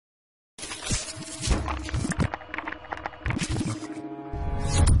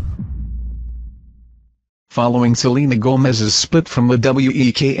Following Selena Gomez's split from the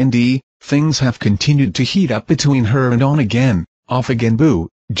Weeknd, things have continued to heat up between her and on-again, off-again boo,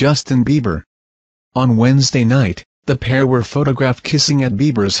 Justin Bieber. On Wednesday night, the pair were photographed kissing at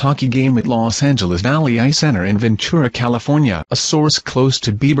Bieber's hockey game at Los Angeles Valley Ice Center in Ventura, California. A source close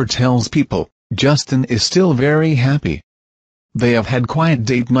to Bieber tells People, Justin is still very happy. They have had quiet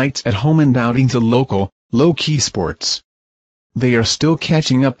date nights at home and outings to local, low-key sports. They are still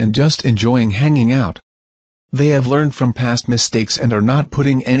catching up and just enjoying hanging out. They have learned from past mistakes and are not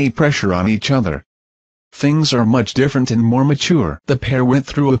putting any pressure on each other. Things are much different and more mature. The pair went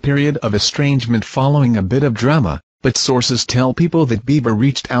through a period of estrangement following a bit of drama, but sources tell People that Bieber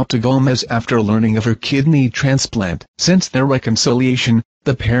reached out to Gomez after learning of her kidney transplant. Since their reconciliation,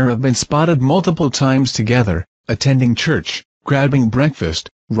 the pair have been spotted multiple times together, attending church, grabbing breakfast,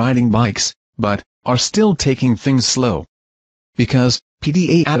 riding bikes, but are still taking things slow. Because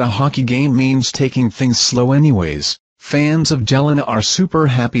PDA at a hockey game means taking things slow anyways, fans of Selena are super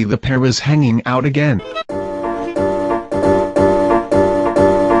happy the pair is hanging out again.